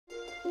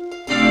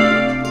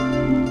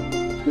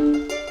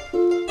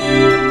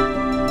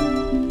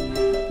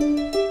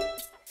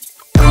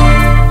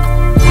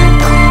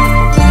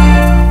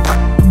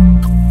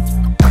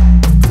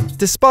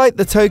Despite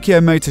the Tokyo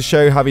Motor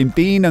Show having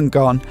been and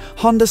gone,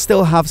 Honda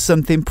still have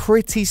something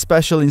pretty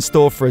special in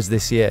store for us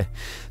this year.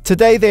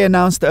 Today they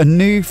announced a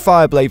new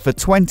Fireblade for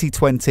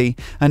 2020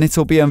 and it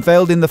will be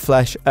unveiled in the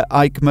flesh at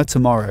EICMA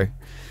tomorrow.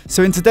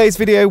 So in today's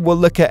video we'll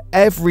look at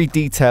every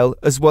detail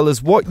as well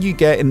as what you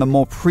get in the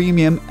more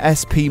premium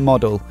SP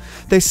model.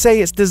 They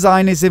say its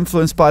design is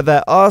influenced by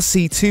their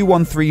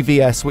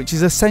RC213VS, which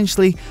is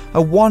essentially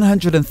a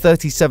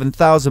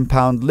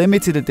 £137,000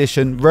 limited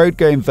edition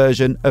road-going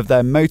version of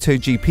their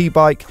MotoGP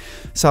bike,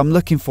 so I'm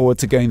looking forward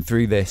to going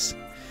through this.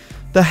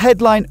 The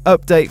headline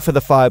update for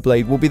the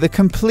Fireblade will be the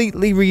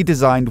completely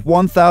redesigned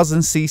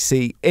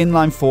 1000cc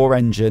inline-4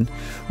 engine,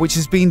 which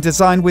has been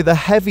designed with a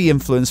heavy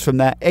influence from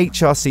their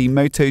HRC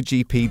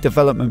MotoGP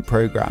development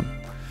program.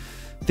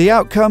 The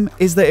outcome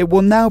is that it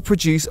will now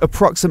produce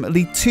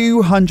approximately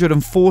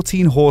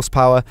 214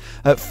 horsepower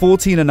at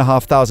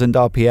 14,500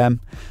 RPM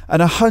and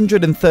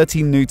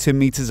 113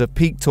 Nm of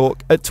peak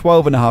torque at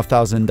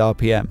 12,500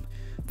 RPM.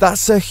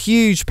 That's a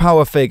huge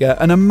power figure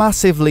and a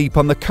massive leap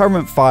on the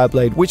current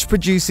Fireblade, which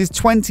produces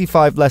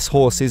 25 less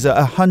horses at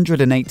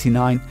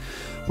 189,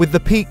 with the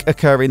peak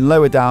occurring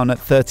lower down at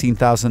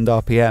 13,000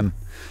 RPM.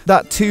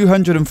 That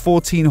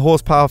 214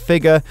 horsepower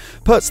figure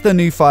puts the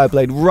new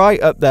Fireblade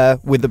right up there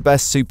with the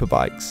best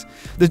superbikes.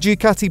 The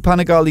Ducati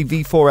Panigale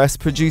V4S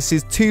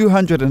produces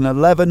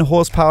 211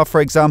 horsepower,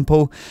 for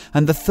example,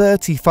 and the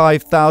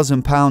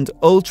 £35,000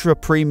 ultra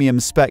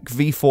premium spec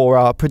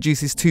V4R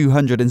produces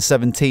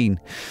 217.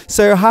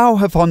 So how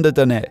have Honda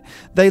done it?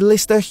 They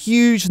list a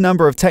huge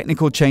number of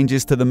technical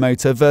changes to the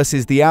motor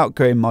versus the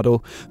outgoing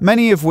model,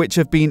 many of which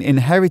have been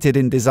inherited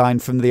in design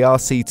from the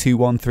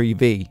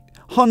RC213V.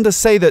 Honda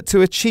say that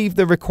to achieve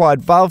the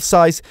required valve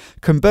size,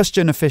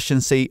 combustion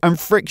efficiency and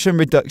friction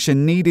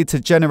reduction needed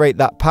to generate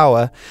that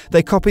power,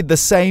 they copied the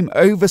same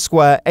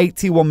over-square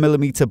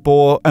 81mm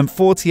bore and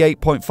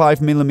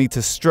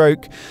 48.5mm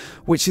stroke,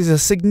 which is a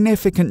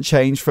significant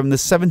change from the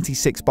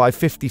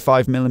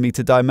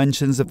 76x55mm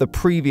dimensions of the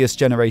previous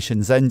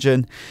generation's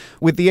engine,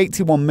 with the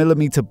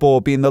 81mm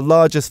bore being the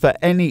largest for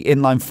any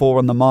inline-4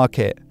 on the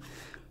market.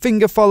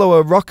 Finger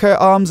follower rocker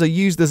arms are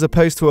used as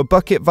opposed to a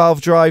bucket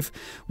valve drive,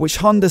 which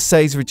Honda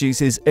says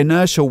reduces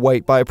inertial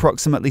weight by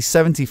approximately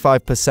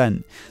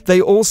 75%.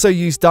 They also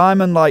use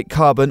diamond-like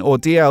carbon or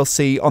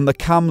DLC on the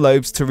cam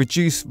lobes to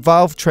reduce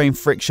valve train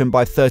friction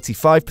by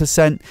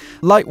 35%.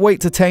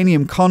 Lightweight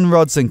titanium con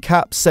rods and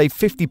caps save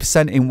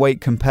 50% in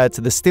weight compared to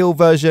the steel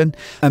version,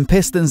 and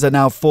pistons are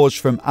now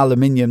forged from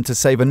aluminium to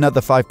save another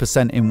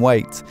 5% in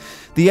weight.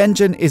 The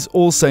engine is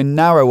also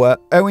narrower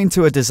owing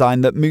to a design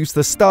that moves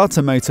the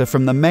starter motor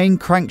from the main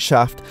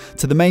crankshaft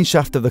to the main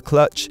shaft of the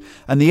clutch,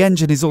 and the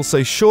engine is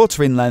also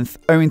shorter in length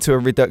owing to a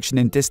reduction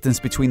in distance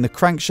between the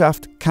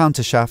crankshaft,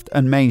 countershaft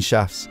and main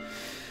shafts.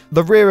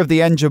 The rear of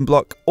the engine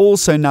block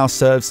also now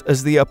serves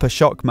as the upper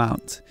shock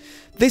mount.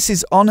 This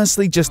is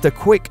honestly just a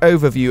quick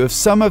overview of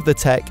some of the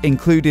tech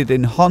included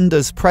in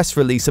Honda's press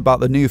release about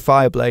the new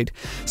Fireblade,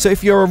 so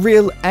if you're a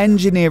real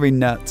engineering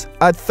nut,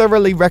 I'd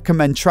thoroughly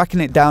recommend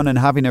tracking it down and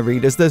having a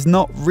read, as there's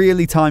not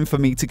really time for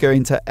me to go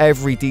into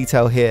every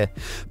detail here.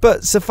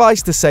 But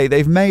suffice to say,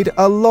 they've made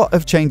a lot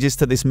of changes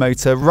to this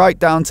motor, right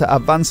down to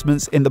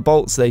advancements in the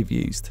bolts they've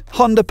used.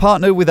 Honda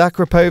partnered with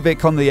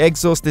Akrapovic on the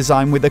exhaust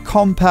design with a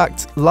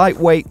compact,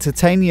 lightweight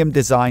titanium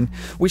design,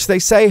 which they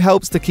say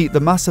helps to keep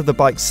the mass of the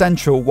bike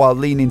central while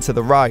leaning to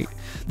the right.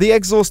 The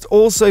exhaust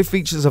also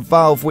features a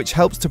valve which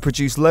helps to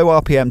produce low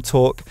RPM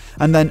torque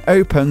and then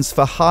opens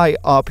for high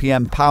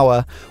RPM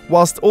power,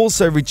 whilst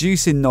also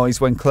reducing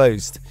noise when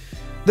closed.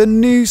 The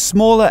new,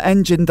 smaller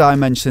engine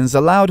dimensions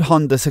allowed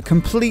Honda to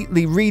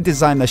completely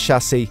redesign the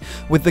chassis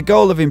with the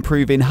goal of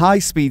improving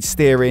high-speed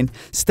steering,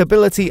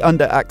 stability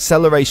under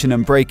acceleration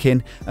and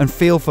braking, and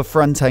feel for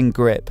front-end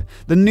grip.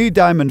 The new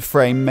diamond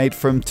frame, made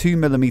from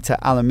 2mm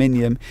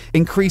aluminium,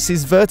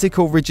 increases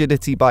vertical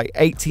rigidity by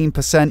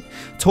 18%,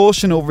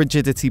 torsional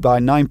rigidity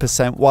by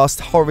 9%, whilst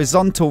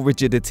horizontal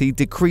rigidity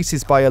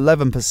decreases by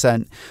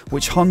 11%,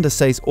 which Honda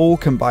says all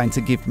combine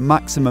to give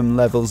maximum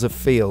levels of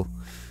feel.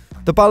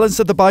 The balance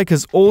of the bike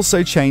has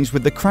also changed,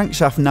 with the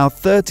crankshaft now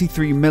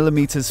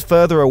 33mm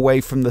further away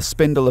from the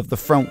spindle of the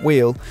front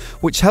wheel,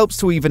 which helps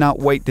to even out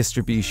weight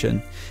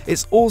distribution.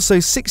 It's also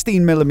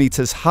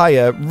 16mm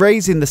higher,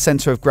 raising the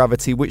centre of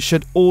gravity, which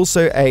should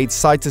also aid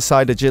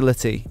side-to-side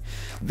agility.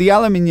 The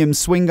aluminium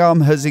swing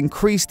arm has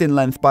increased in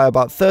length by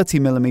about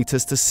 30mm to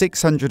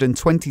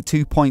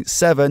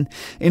 622.7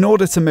 in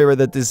order to mirror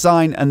the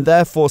design and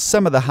therefore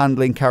some of the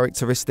handling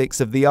characteristics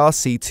of the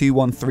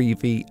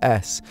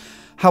RC213VS.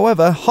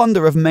 However,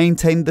 Honda have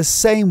maintained the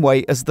same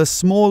weight as the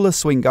smaller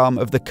swing arm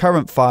of the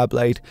current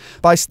Fireblade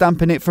by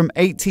stamping it from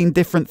 18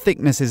 different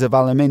thicknesses of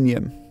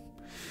aluminium.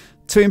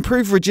 To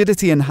improve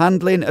rigidity and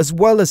handling, as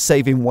well as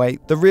saving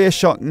weight, the rear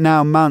shock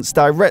now mounts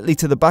directly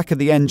to the back of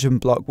the engine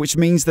block, which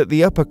means that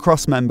the upper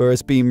crossmember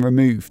has been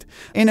removed.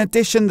 In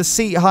addition, the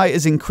seat height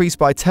is increased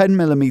by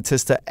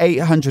 10mm to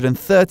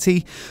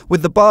 830,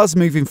 with the bars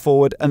moving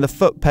forward and the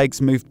foot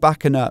pegs moved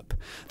back and up.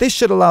 This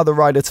should allow the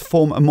rider to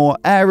form a more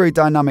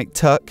aerodynamic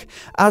tuck,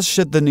 as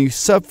should the new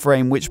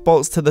subframe, which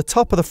bolts to the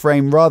top of the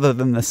frame rather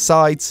than the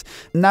sides,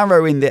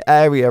 narrowing the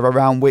area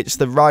around which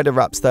the rider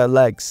wraps their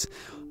legs.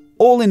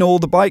 All in all,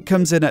 the bike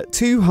comes in at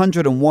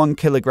 201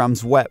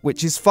 kilograms wet,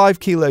 which is 5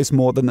 kilos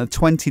more than the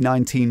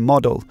 2019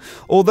 model.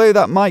 Although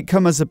that might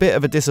come as a bit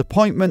of a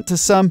disappointment to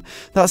some,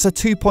 that's a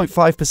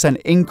 2.5%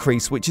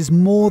 increase, which is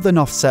more than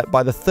offset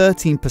by the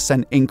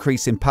 13%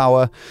 increase in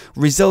power,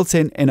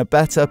 resulting in a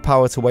better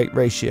power-to-weight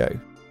ratio.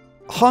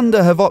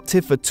 Honda have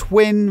opted for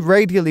twin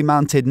radially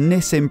mounted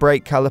Nissin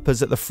brake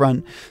calipers at the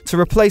front to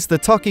replace the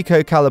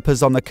Tokiko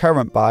calipers on the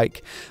current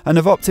bike, and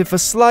have opted for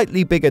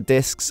slightly bigger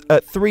discs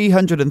at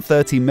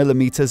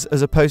 330mm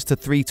as opposed to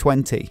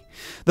 320.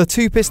 The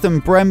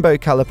two-piston Brembo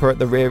caliper at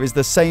the rear is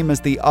the same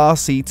as the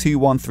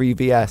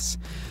RC213VS.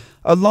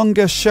 A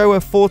longer Showa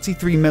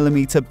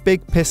 43mm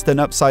big piston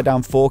upside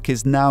down fork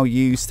is now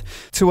used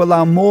to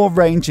allow more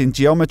range in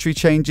geometry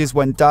changes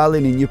when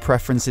dialing in your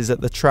preferences at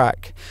the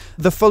track.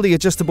 The fully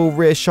adjustable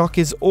rear shock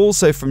is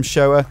also from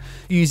Showa,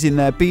 using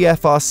their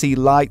BFRC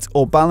Light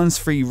or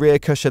balance-free rear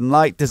cushion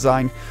light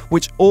design,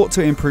 which ought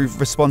to improve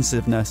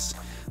responsiveness.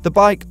 The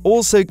bike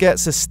also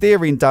gets a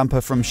steering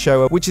damper from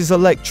Showa, which is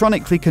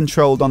electronically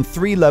controlled on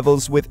 3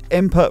 levels with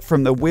input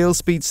from the wheel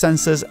speed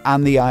sensors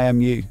and the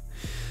IMU.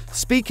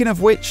 Speaking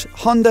of which,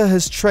 Honda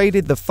has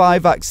traded the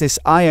 5-axis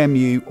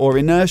IMU or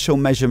inertial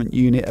measurement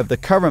unit of the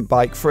current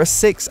bike for a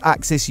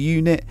 6-axis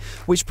unit,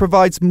 which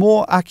provides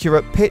more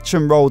accurate pitch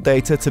and roll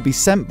data to be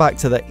sent back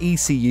to the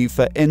ECU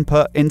for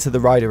input into the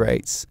rider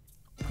rates.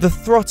 The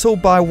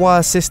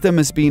throttle-by-wire system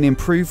has been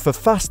improved for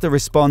faster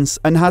response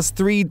and has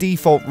 3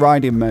 default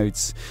riding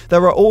modes.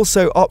 There are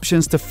also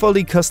options to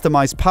fully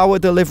customize power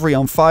delivery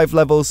on 5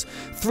 levels,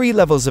 3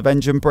 levels of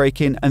engine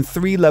braking, and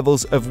 3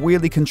 levels of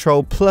wheelie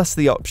control, plus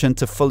the option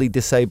to fully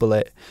disable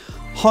it.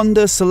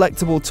 Honda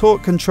Selectable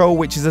Torque Control,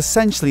 which is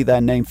essentially their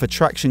name for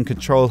traction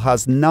control,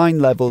 has 9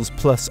 levels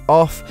plus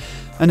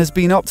off, and has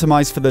been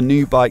optimized for the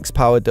new bike's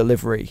power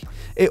delivery.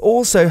 It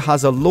also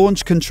has a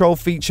launch control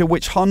feature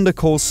which Honda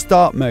calls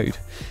Start Mode.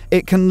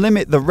 It can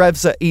limit the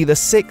revs at either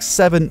 6,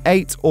 7,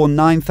 8 or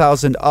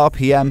 9,000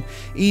 RPM,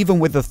 even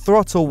with the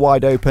throttle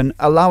wide open,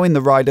 allowing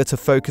the rider to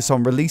focus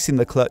on releasing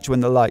the clutch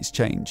when the lights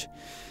change.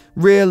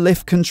 Rear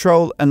lift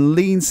control and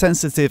lean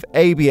sensitive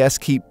ABS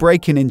keep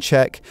braking in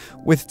check,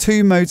 with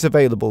 2 modes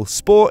available.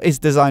 Sport is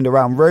designed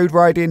around road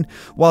riding,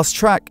 whilst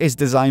Track is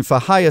designed for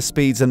higher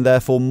speeds and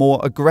therefore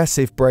more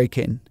aggressive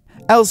braking.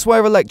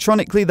 Elsewhere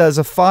electronically, there's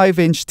a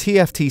 5-inch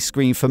TFT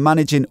screen for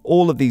managing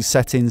all of these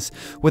settings,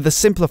 with a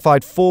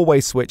simplified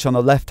 4-way switch on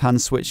the left-hand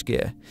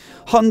switchgear.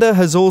 Honda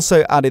has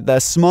also added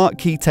their Smart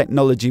Key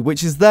technology,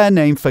 which is their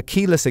name for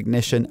keyless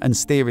ignition and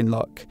steering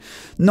lock.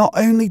 Not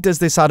only does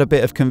this add a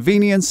bit of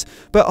convenience,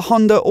 but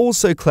Honda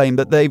also claim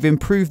that they've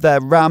improved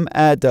their RAM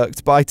air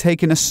duct by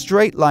taking a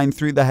straight line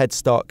through the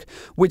headstock,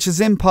 which has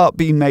in part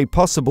been made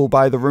possible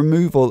by the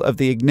removal of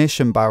the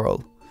ignition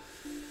barrel.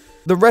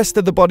 The rest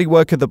of the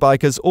bodywork of the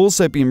bike has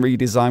also been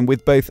redesigned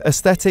with both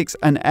aesthetics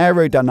and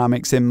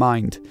aerodynamics in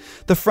mind.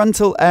 The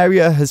frontal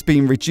area has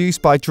been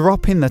reduced by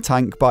dropping the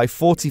tank by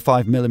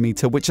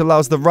 45mm, which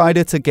allows the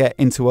rider to get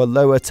into a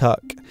lower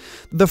tuck.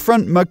 The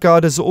front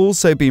mudguard has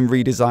also been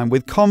redesigned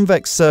with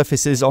convex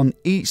surfaces on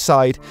each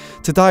side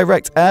to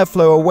direct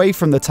airflow away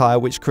from the tyre,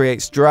 which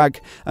creates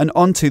drag, and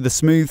onto the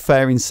smooth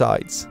fairing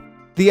sides.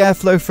 The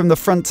airflow from the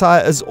front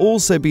tyre has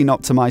also been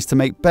optimised to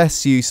make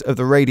best use of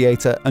the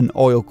radiator and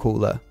oil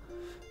cooler.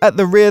 At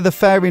the rear, the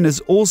fairing has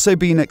also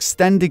been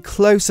extended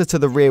closer to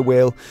the rear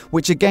wheel,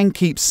 which again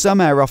keeps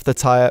some air off the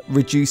tyre,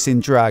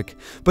 reducing drag,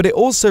 but it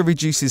also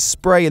reduces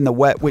spray in the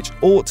wet, which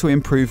ought to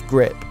improve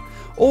grip.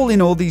 All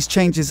in all, these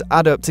changes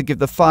add up to give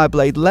the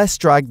Fireblade less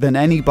drag than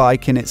any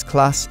bike in its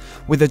class,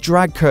 with a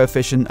drag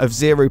coefficient of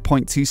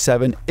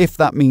 0.27, if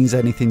that means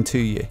anything to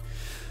you.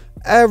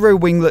 Aero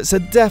winglets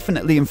are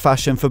definitely in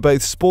fashion for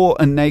both sport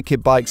and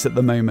naked bikes at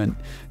the moment.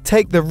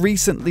 Take the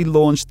recently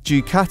launched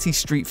Ducati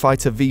Street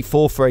Fighter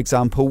V4 for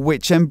example,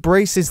 which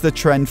embraces the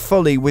trend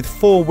fully with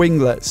 4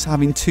 winglets,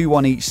 having 2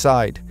 on each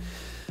side.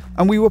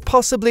 And we were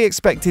possibly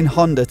expecting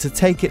Honda to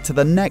take it to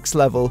the next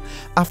level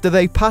after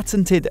they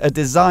patented a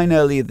design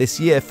earlier this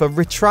year for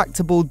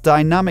retractable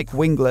dynamic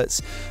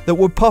winglets that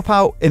would pop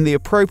out in the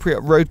appropriate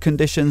road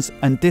conditions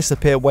and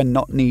disappear when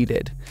not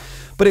needed.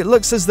 But it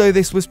looks as though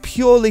this was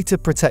purely to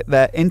protect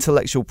their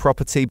intellectual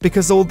property,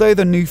 because although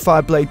the new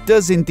Fireblade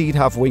does indeed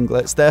have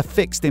winglets, they're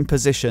fixed in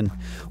position.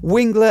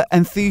 Winglet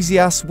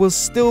enthusiasts will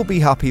still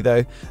be happy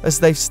though, as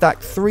they've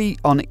stacked 3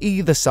 on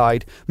either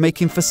side,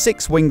 making for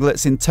 6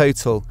 winglets in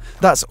total.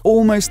 That's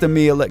almost a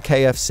meal at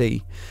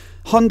KFC.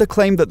 Honda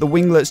claimed that the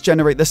winglets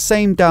generate the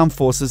same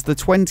downforce as the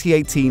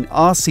 2018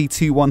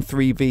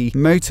 RC213V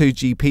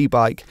MotoGP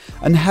bike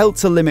and help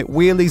to limit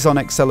wheelies on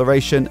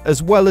acceleration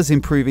as well as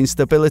improving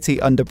stability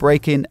under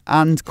braking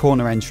and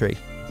corner entry.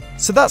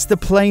 So that's the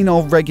plain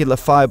old regular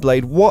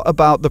Fireblade. What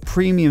about the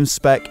premium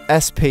spec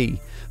SP?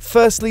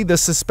 Firstly, the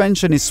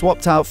suspension is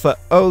swapped out for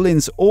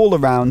Öhlins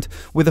all-around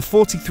with a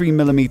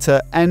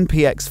 43mm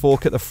NPX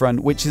fork at the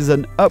front, which is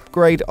an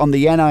upgrade on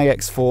the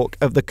NIX fork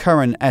of the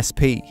current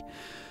SP.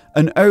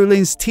 An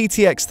Öhlins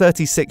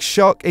TTX36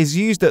 shock is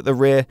used at the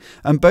rear,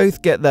 and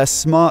both get their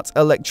smart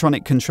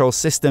electronic control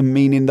system,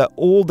 meaning that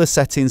all the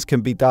settings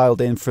can be dialed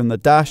in from the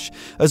dash,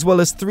 as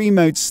well as 3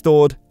 modes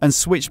stored and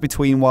switched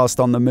between whilst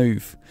on the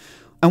move.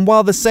 And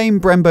while the same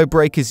Brembo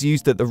brake is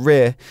used at the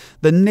rear,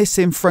 the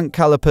Nissin front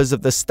calipers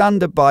of the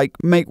standard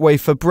bike make way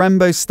for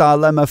Brembo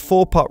Stylemma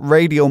 4-pot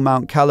radial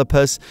mount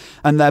calipers,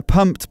 and they're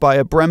pumped by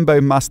a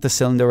Brembo master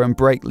cylinder and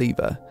brake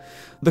lever.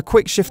 The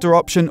quick shifter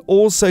option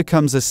also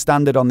comes as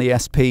standard on the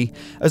SP,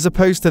 as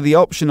opposed to the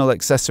optional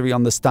accessory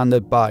on the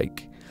standard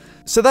bike.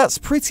 So that's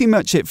pretty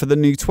much it for the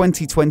new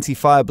 2020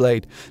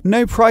 Fireblade.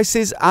 No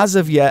prices as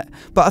of yet,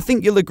 but I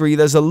think you'll agree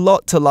there's a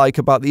lot to like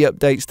about the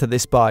updates to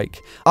this bike.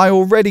 I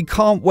already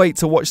can't wait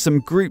to watch some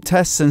group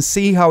tests and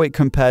see how it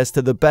compares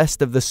to the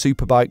best of the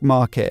superbike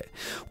market.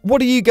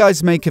 What do you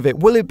guys make of it?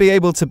 Will it be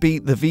able to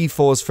beat the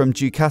V4s from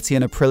Ducati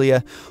and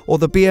Aprilia, or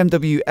the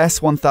BMW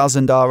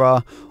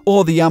S1000RR,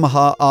 or the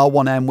Yamaha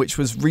R1M, which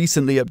was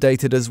recently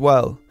updated as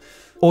well?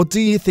 Or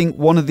do you think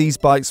one of these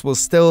bikes will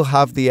still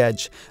have the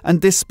edge? And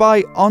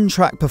despite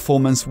on-track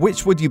performance,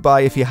 which would you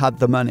buy if you had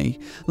the money?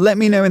 Let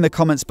me know in the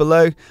comments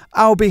below.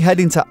 I'll be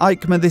heading to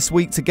EICMA this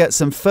week to get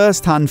some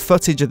first-hand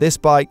footage of this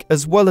bike,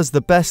 as well as the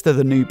best of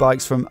the new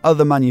bikes from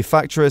other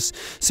manufacturers.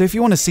 So if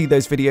you want to see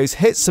those videos,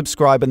 hit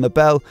subscribe and the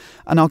bell,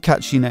 and I'll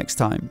catch you next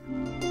time.